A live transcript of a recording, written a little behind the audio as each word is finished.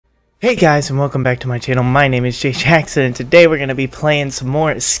Hey guys, and welcome back to my channel. My name is Jackson, and today we're going to be playing some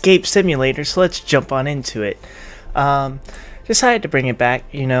more Escape Simulator, so let's jump on into it. Decided to bring it back.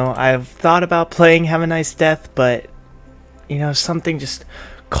 You know, I've thought about playing Have a Nice Death, but, you know, something just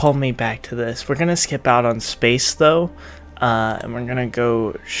called me back to this. We're going to skip out on space, though, and we're going to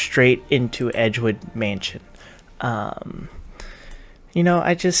go straight into Edgewood Mansion. You know,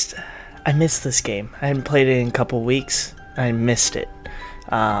 I missed this game. I hadn't played it in a couple weeks. I missed it.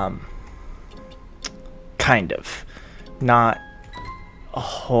 Kind of. Not a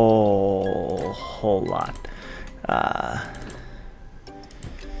whole lot.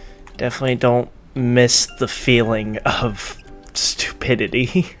 Definitely don't miss the feeling of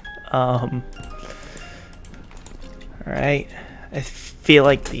stupidity. Alright. I feel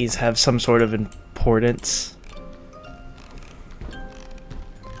like these have some sort of importance.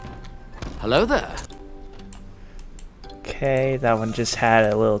 Hello there. Okay, that one just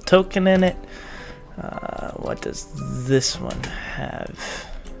had a little token in it. What does this one have?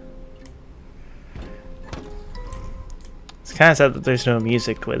 It's kind of sad that there's no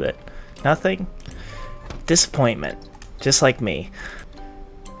music with it. Nothing? Disappointment. Just like me.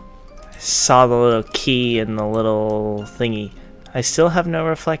 I saw the little key and the little thingy. I still have no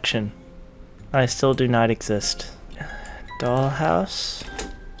reflection. I still do not exist. Dollhouse?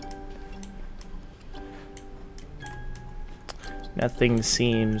 Nothing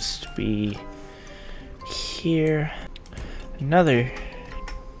seems to be here. Another.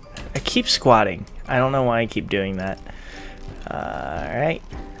 I keep squatting. I don't know why I keep doing that. Alright.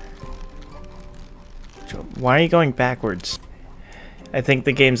 Why are you going backwards? I think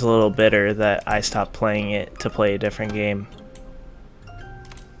the game's a little bitter that I stopped playing it to play a different game.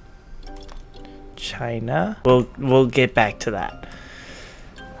 China? We'll get back to that.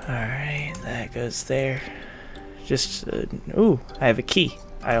 Alright, that goes there. Just, ooh, I have a key.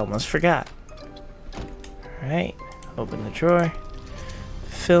 I almost forgot. Alright, open the drawer.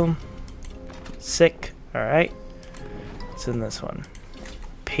 Film. Sick. Alright. What's in this one?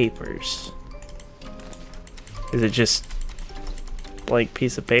 Papers. Is it just blank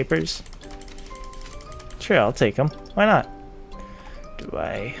piece of papers? Sure, I'll take them. Why not? Do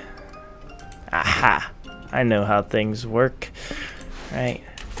I... Aha! I know how things work. Right.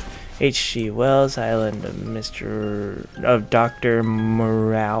 H.G. Wells, Island of Dr.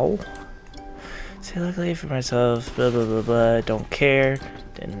 Morale. Say luckily for myself, blah blah blah blah, don't care,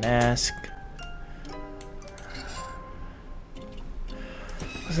 didn't ask.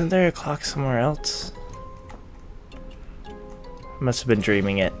 Wasn't there a clock somewhere else? I must have been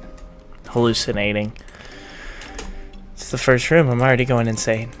dreaming it. Hallucinating. It's the first room, I'm already going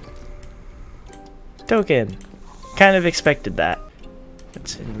insane. Token. Kind of expected that.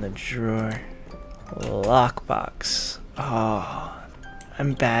 What's in the drawer? Lockbox. Oh,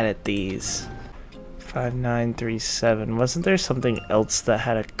 I'm bad at these. 5937. Wasn't there something else that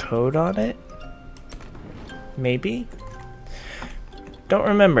had a code on it? Maybe? Don't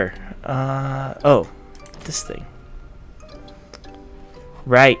remember. Oh, this thing.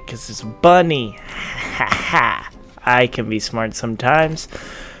 Right, because it's a bunny. Ha ha. I can be smart sometimes.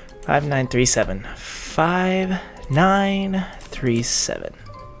 5937. 5937.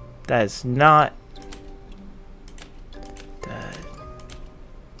 That is not.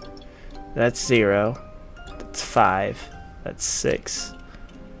 That's 0. That's 5. That's 6.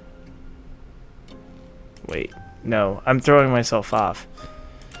 Wait, no, I'm throwing myself off.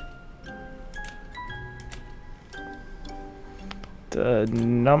 The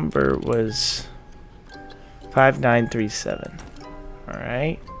number was 5937.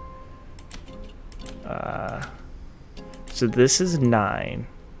 Alright. So this is 9.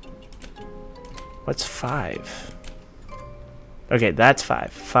 What's 5? Okay, that's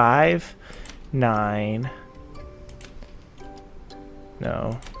 5. 5, 9.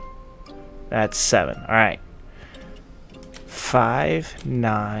 No. That's 7. Alright. 5,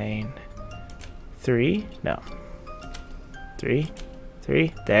 9, 3. No. 3.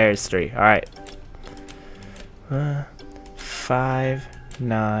 3. There's 3. Alright. 5,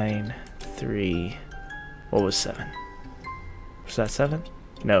 9, 3. What was 7? Was that 7?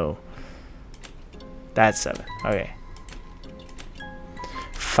 No. That's 7. Okay.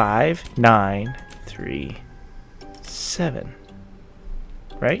 5, 9, 3, 7.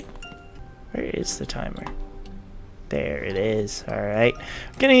 Right? Where is the timer? There it is. Alright.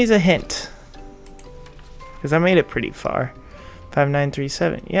 I'm gonna use a hint. Because I made it pretty far.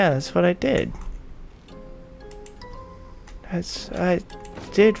 5937. Yeah, that's what I did. I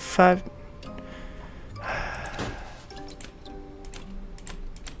did 5.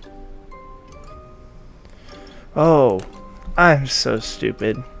 Oh, I'm so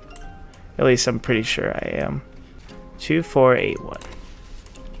stupid. At least I'm pretty sure I am. 2481.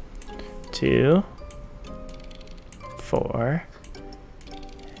 2, 4,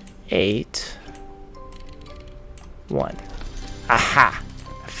 8, 1. Aha!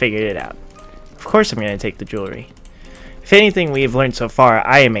 I figured it out. Of course I'm going to take the jewelry. If anything we have learned so far,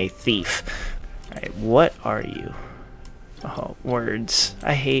 I am a thief. Alright, what are you? Oh, words.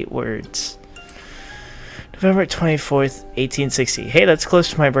 I hate words. November 24th, 1860. Hey, that's close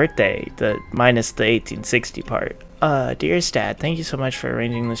to my birthday. Minus the 1860 part. Dearest Dad, thank you so much for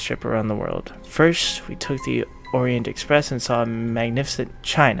arranging this trip around the world. First, we took the Orient Express and saw magnificent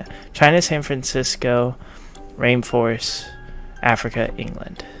China. China, San Francisco, rainforest, Africa,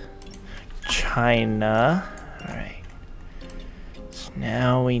 England. China. Alright. So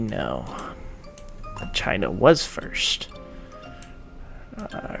now we know that China was first.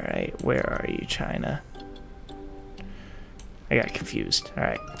 Alright, where are you, China? I got confused.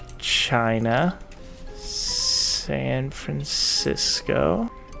 Alright. China, San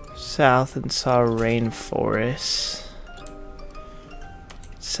Francisco, south and saw rainforest.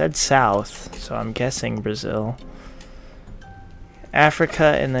 It said south, so I'm guessing Brazil.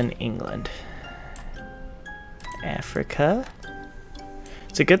 Africa and then England. Africa?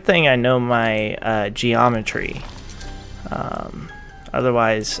 It's a good thing I know my geometry.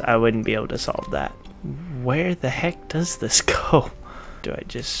 Otherwise, I wouldn't be able to solve that. Where the heck does this go? Do I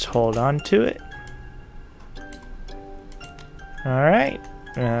just hold on to it? Alright,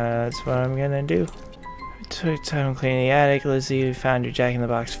 that's what I'm gonna do. I took time cleaning the attic. Lizzie, you found your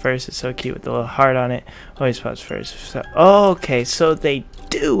Jack-in-the-Box first. It's so cute with the little heart on it. Always pops first. So, okay, so they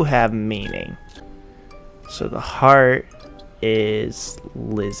do have meaning. So the heart is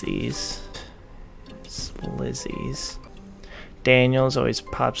Lizzie's. It's Lizzie's. Daniel's always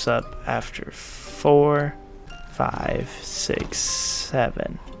pops up after 4, 5, 6,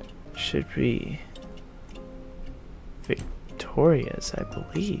 7. Should be Victoria's, I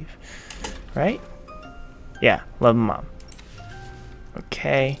believe. Right? Yeah, love mom.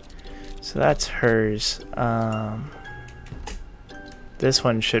 Okay, so that's hers. This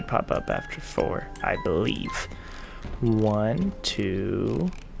one should pop up after 4, I believe. 1,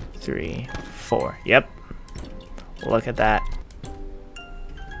 2, 3, 4. Yep. Look at that.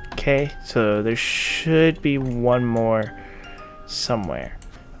 Okay, so there should be one more somewhere.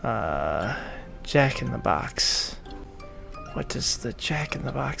 Jack-in-the-Box. What does the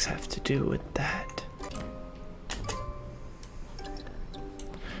Jack-in-the-Box have to do with that?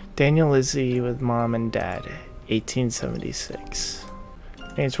 Daniel Lizzie with mom and dad, 1876.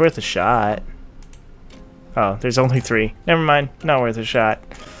 I mean, it's worth a shot. Oh, there's only 3. Never mind, not worth a shot.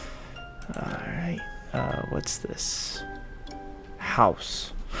 Alright, what's this?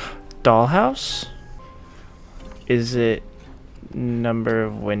 House. Dollhouse? Is it number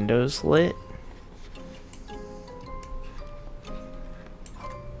of windows lit?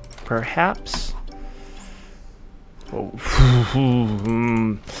 Perhaps? Oh.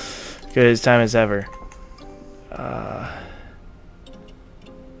 Good as time as ever.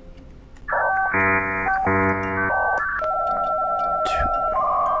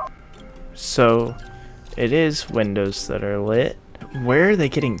 So it is windows that are lit. Where are they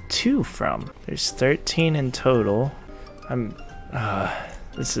getting 2 from? There's 13 in total.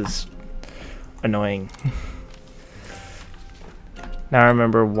 This is annoying. Now I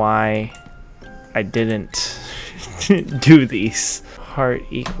remember why I didn't do these. Heart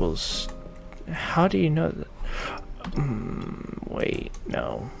equals... How do you know that? Wait,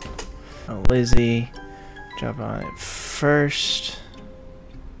 no. Oh, Lizzie. Drop on it first.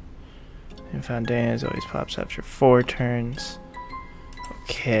 And Foundanas always pops after 4 turns.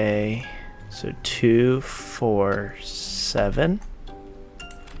 Okay. So 2, 4, 7.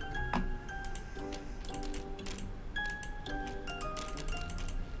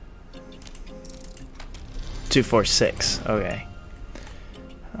 2, 4, 6. Okay.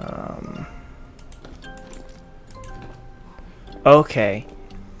 Okay.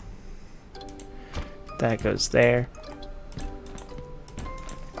 That goes there.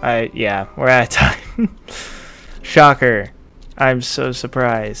 Yeah, we're out of time. Shocker. I'm so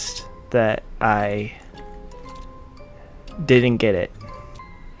surprised that I didn't get it.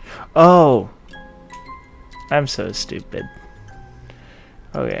 Oh! I'm so stupid.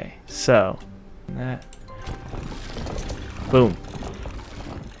 Okay, so that. Boom.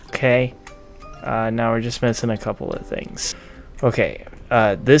 Okay. Now we're just missing a couple of things. Okay,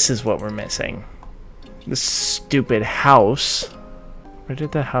 this is what we're missing. This stupid house. Where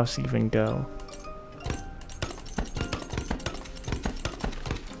did the house even go?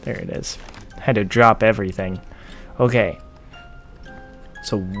 There it is. Had to drop everything. Okay.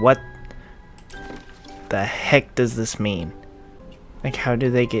 So what the heck does this mean? Like, how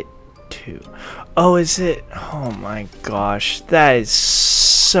do they get 2? Oh, is it? Oh my gosh, that is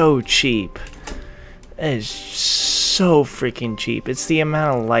so cheap. That is so freaking cheap. It's the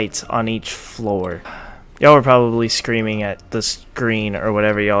amount of lights on each floor. Y'all are probably screaming at the screen or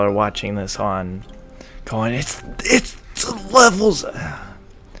whatever y'all are watching this on, going, it's the levels.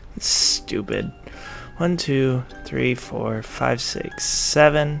 It's stupid. 1, 2, 3, 4, 5, 6,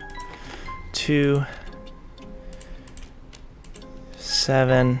 7, 2,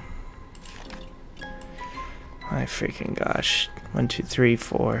 7. My freaking gosh. 1, 2, 3,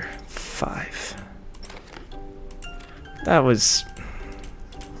 4, 5. That was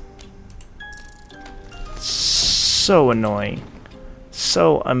so annoying.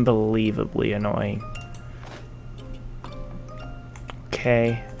 So unbelievably annoying.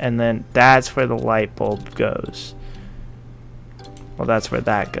 Okay, and then that's where the light bulb goes. Well, that's where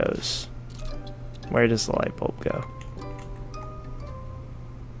that goes. Where does the light bulb go?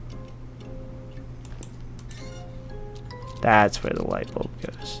 That's where the light bulb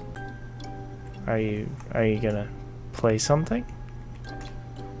goes. Are you gonna play something?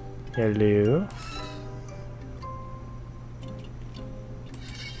 Hello?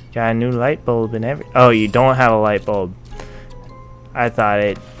 Got a new light bulb in every... Oh, you don't have a light bulb. I thought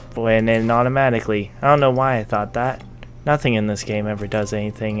it went in automatically. I don't know why I thought that. Nothing in this game ever does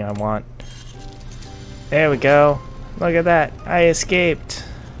anything I want. There we go. Look at that. I escaped.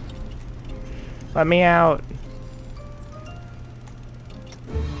 Let me out.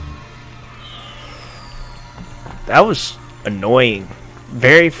 That was annoying.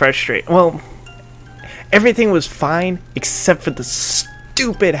 Very frustrating. Well, everything was fine except for the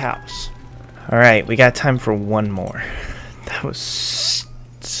stupid house. Alright, we got time for one more. That was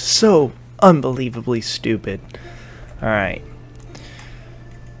so unbelievably stupid. Alright.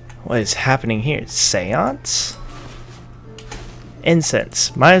 What is happening here? Seance?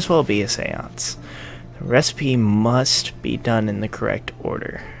 Incense. Might as well be a seance. The recipe must be done in the correct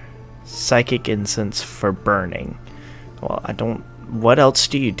order. Psychic incense for burning. Well, I don't... What else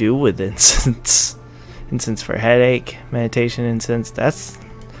do you do with incense? Incense for headache, meditation incense. That's...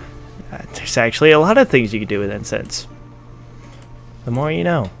 there's actually a lot of things you can do with incense. The more you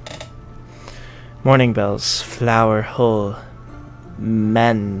know. Morning bells, flower hull,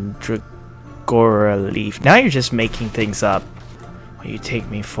 mandragora leaf. Now you're just making things up. Will you take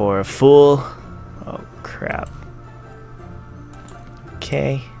me for a fool? Oh, crap.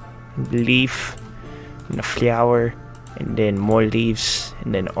 Okay. Leaf, and a flower, and then more leaves,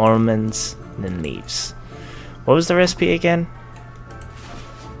 and then almonds, and then leaves. What was the recipe again?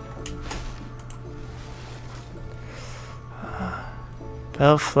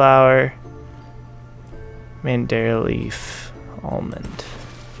 Bellflower, mandara leaf, almond.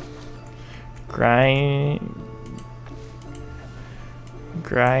 Grind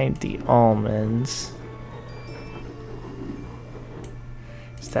the almonds.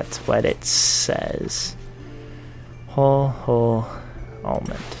 That's what it says. Whole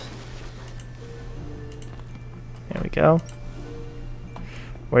almond. There we go.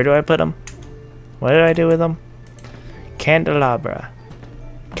 Where do I put them? What did I do with them? Candelabra.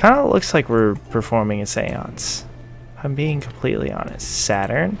 Kind of looks like we're performing a seance. If I'm being completely honest.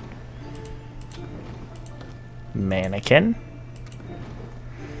 Saturn. Mannequin.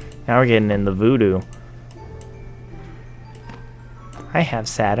 Now we're getting in the voodoo. I have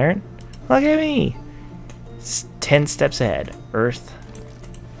Saturn. Look at me. It's 10 steps ahead. Earth.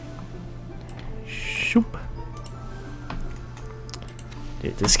 Shoop.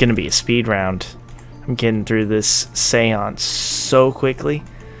 Dude, this is going to be a speed round. I'm getting through this seance so quickly.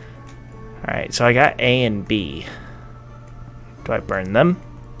 Alright, so I got A and B. Do I burn them?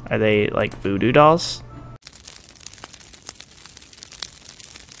 Are they like voodoo dolls?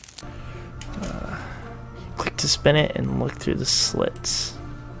 Click to spin it and look through the slits.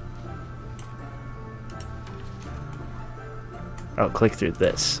 Oh, click through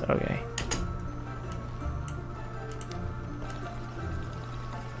this. Okay.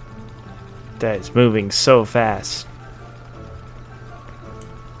 That is moving so fast.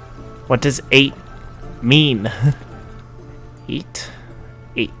 What does 8 mean? 8,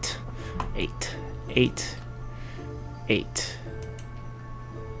 8, 8, 8, 8.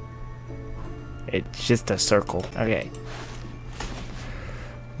 It's just a circle. Okay.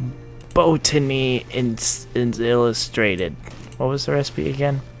 Botany is illustrated. What was the recipe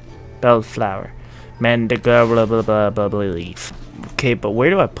again? Bellflower. Mandragora blah blah blah blah blah leaf. Okay, but where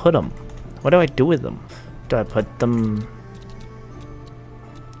do I put them? What do I do with them? Do I put them...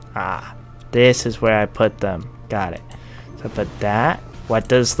 Ah, this is where I put them. Got it. So I put that. What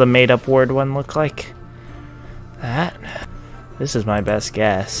does the made-up word one look like? That. This is my best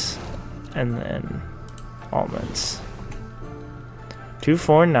guess. And then almonds.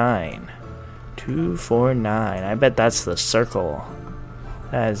 249. 249. I bet that's the circle.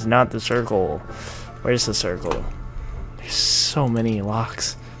 That is not the circle. Where's the circle? There's so many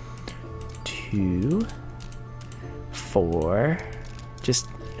locks. 2, 4. Just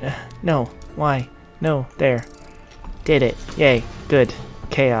no. Why? No. There. Did it. Yay. Good.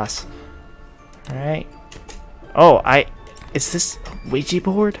 Chaos. Alright. Oh, is this Ouija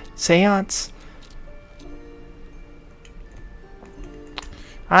board? Seance?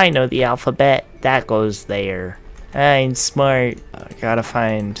 I know the alphabet. That goes there. I'm smart. I gotta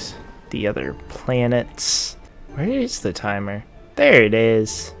find the other planets. Where is the timer? There it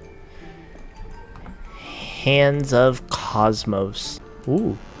is. Hands of Cosmos.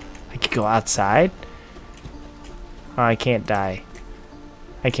 Ooh. I could go outside? Oh, I can't die.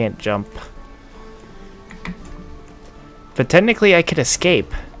 I can't jump. But technically I could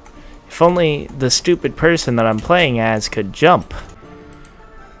escape. If only the stupid person that I'm playing as could jump.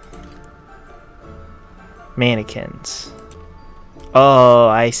 Mannequins. Oh,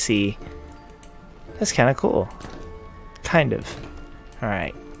 I see. That's kind of cool. Kind of.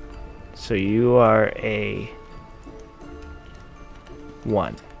 Alright. So you are a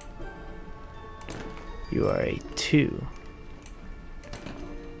 1. You are a 2.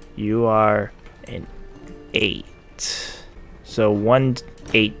 You are an 8. So 1,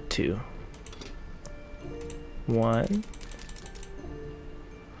 8, 2. 1,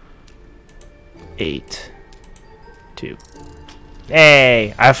 8, 2.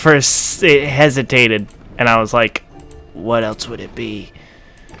 Hey! I first hesitated, and I was like, what else would it be?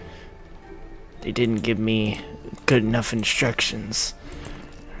 They didn't give me good enough instructions.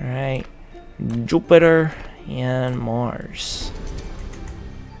 Alright. Jupiter and Mars.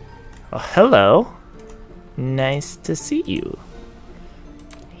 Oh, hello. Nice to see you.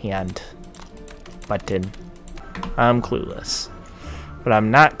 Hand. Button. I'm clueless. But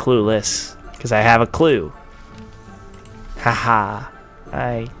I'm not clueless because I have a clue. Haha.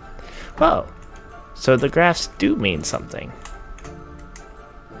 Whoa. So the graphs do mean something.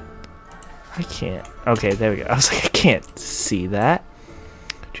 I can't. Okay, there we go. I was like, I can't see that.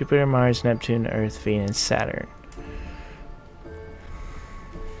 Jupiter, Mars, Neptune, Earth, Venus, Saturn.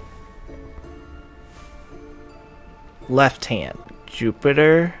 Left hand.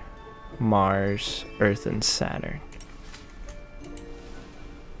 Jupiter, Mars, Earth, and Saturn.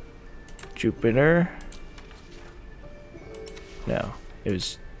 Jupiter. No, it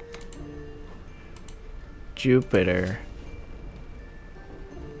was Jupiter,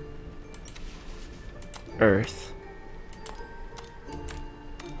 Earth.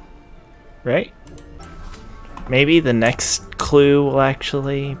 Right? Maybe the next clue will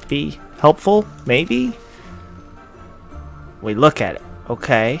actually be helpful? Maybe? We look at it.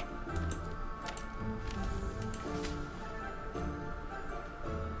 Okay.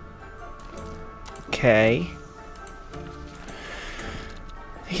 Okay.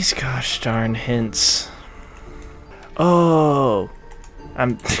 These gosh darn hints. Oh!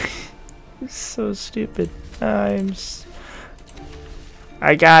 I'm so stupid. I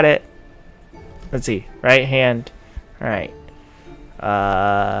got it. Let's see. Right hand. Alright.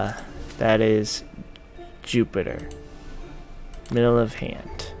 That is Jupiter. Middle of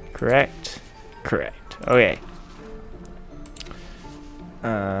hand. Correct? Correct. Okay.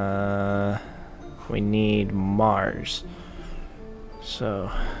 We need Mars.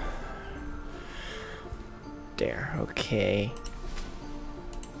 So there. Okay.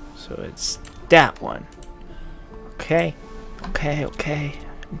 So it's that one. Okay. Okay, okay.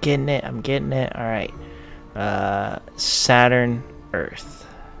 I'm getting it. I'm getting it. Alright. Saturn, Earth.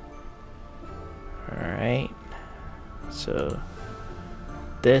 Alright. So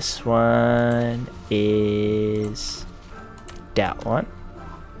this one is that one.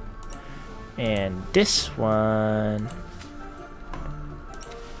 And this one,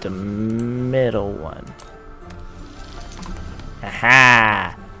 the middle one.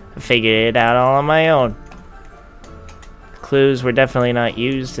 Aha! I figured it out all on my own. Clues were definitely not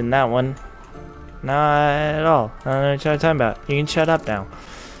used in that one. Not at all. I don't know what you're talking about. You can shut up now.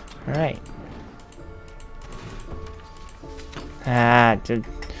 Alright.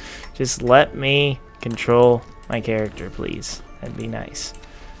 Just let me control my character, please. That'd be nice.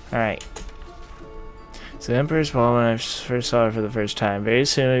 Alright. So the Emperor's ball when I first saw her for the first time. Very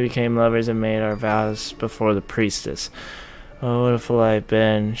soon we became lovers and made our vows before the priestess. Oh, what a fool I've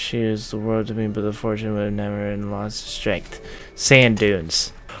been. She is the world to me, but the fortune would have never lost strength. Sand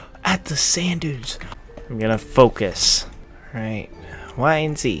dunes. At the sand dunes. I'm gonna focus. Alright. Y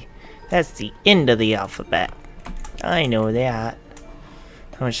and Z. That's the end of the alphabet. I know that.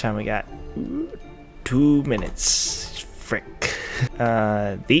 How much time we got? 2 minutes. Frick.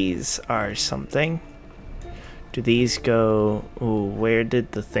 These are something. Do these go... Ooh, where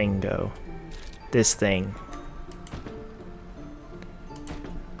did the thing go? This thing.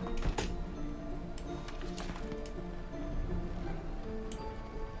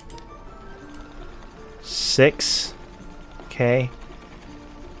 Six. Okay.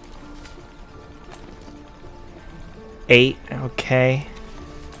 8. Okay.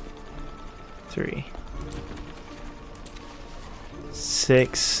 3.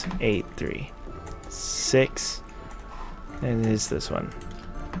 6, 8, 3. 6. And is this one?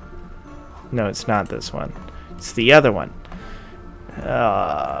 No, it's not this one. It's the other one.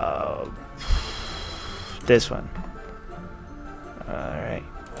 This one. Alright.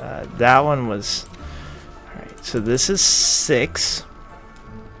 That one was... Alright, so this is 6.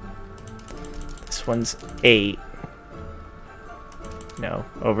 This one's 8. No,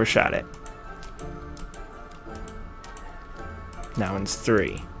 overshot it. That one's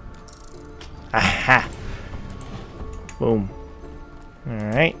 3. Aha! Boom.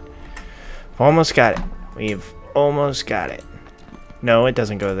 Alright. Almost got it. We've almost got it. No, it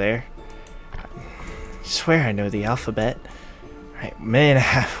doesn't go there. I swear I know the alphabet. Alright, minute and a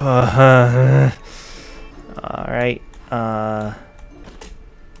half. Alright. Oh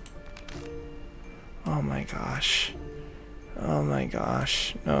my gosh. Oh my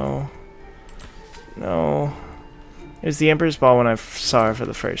gosh. No. No. It was the Emperor's Ball when I saw her for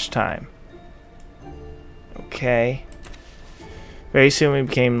the first time. Okay. Very soon we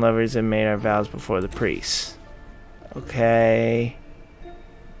became lovers and made our vows before the priest. Okay.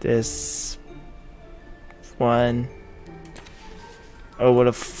 This one. Oh, what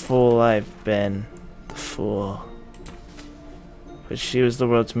a fool I've been. The fool. But she was the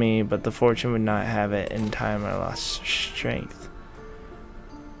world to me, but the fortune would not have it. In time I lost strength.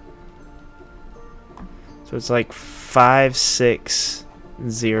 So it's like 5, 6,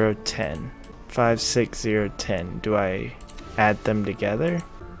 0, 10. 5, 6, 0, 10. Do I add them together?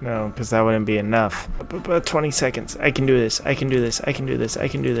 No, because that wouldn't be enough. But 20 seconds. I can do this. I can do this. I can do this. I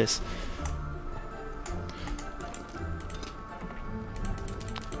can do this.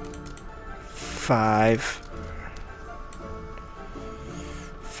 Five.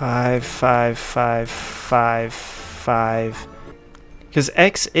 5, 5, 5, 5, 5. Because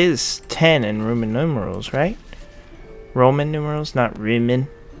X is 10 in Roman numerals, right? Roman numerals, not Roman.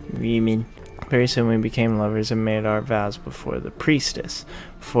 Roman. Very soon we became lovers and made our vows before the priestess.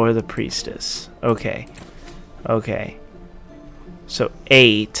 Before the priestess. Okay. Okay. So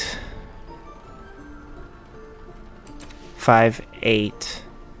 8. 5, 8.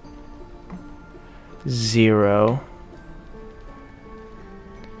 0.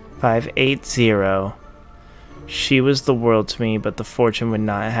 5, 8, 0. She was the world to me, but the fortune would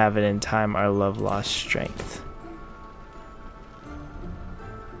not have it. In time our love lost strength.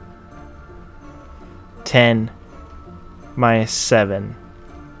 10 minus 7.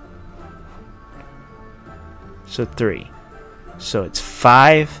 So 3. So it's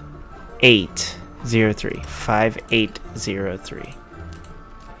 5, 8, 0, 3. 5, 8, 0, 3.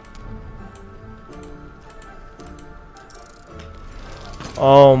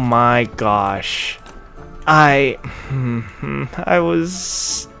 Oh my gosh. I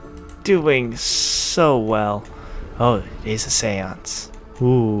was doing so well. Oh, it is a séance.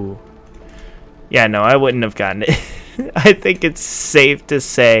 Ooh. Yeah, no, I wouldn't have gotten it. I think it's safe to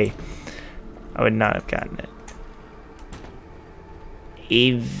say I would not have gotten it.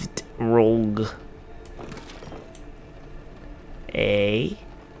 Eved rogue. A.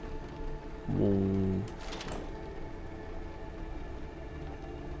 Ooh.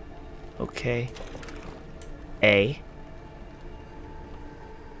 Okay. A.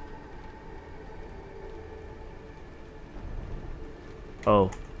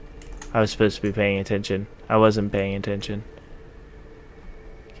 Oh. I was supposed to be paying attention. I wasn't paying attention.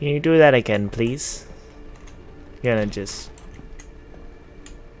 Can you do that again, please? You're gonna just...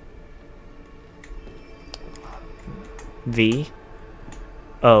 V.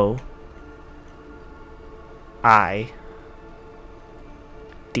 O. I.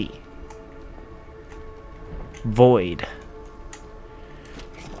 D. Void.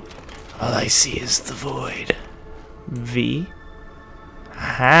 All I see is the void. V.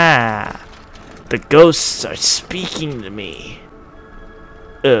 Ha! The ghosts are speaking to me.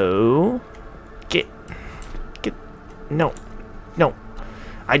 Oh. Get. No. No.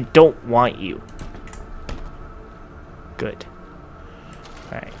 I don't want you. Good.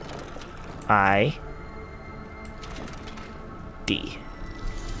 Alright. I. D.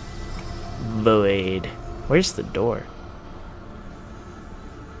 Void. Where's the door?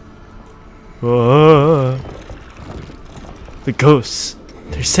 Whoa. The ghosts.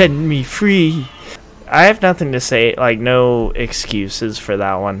 They're setting me free. I have nothing to say, like no excuses for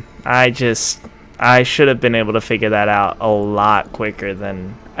that one. I should have been able to figure that out a lot quicker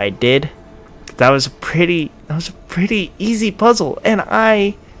than I did. That was a pretty easy puzzle and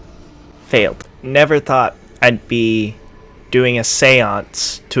I failed. Never thought I'd be doing a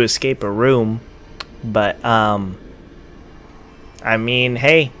séance to escape a room, but I mean,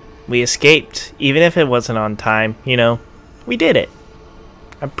 hey, we escaped. Even if it wasn't on time, you know, we did it.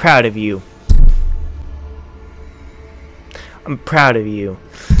 I'm proud of you. I'm proud of you.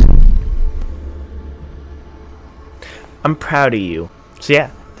 I'm proud of you. So yeah,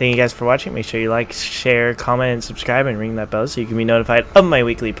 thank you guys for watching. Make sure you like, share, comment, and subscribe, and ring that bell so you can be notified of my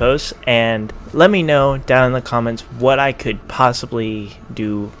weekly posts. And let me know down in the comments what I could possibly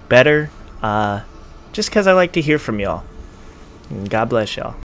do better. Just because I like to hear from y'all. And God bless y'all.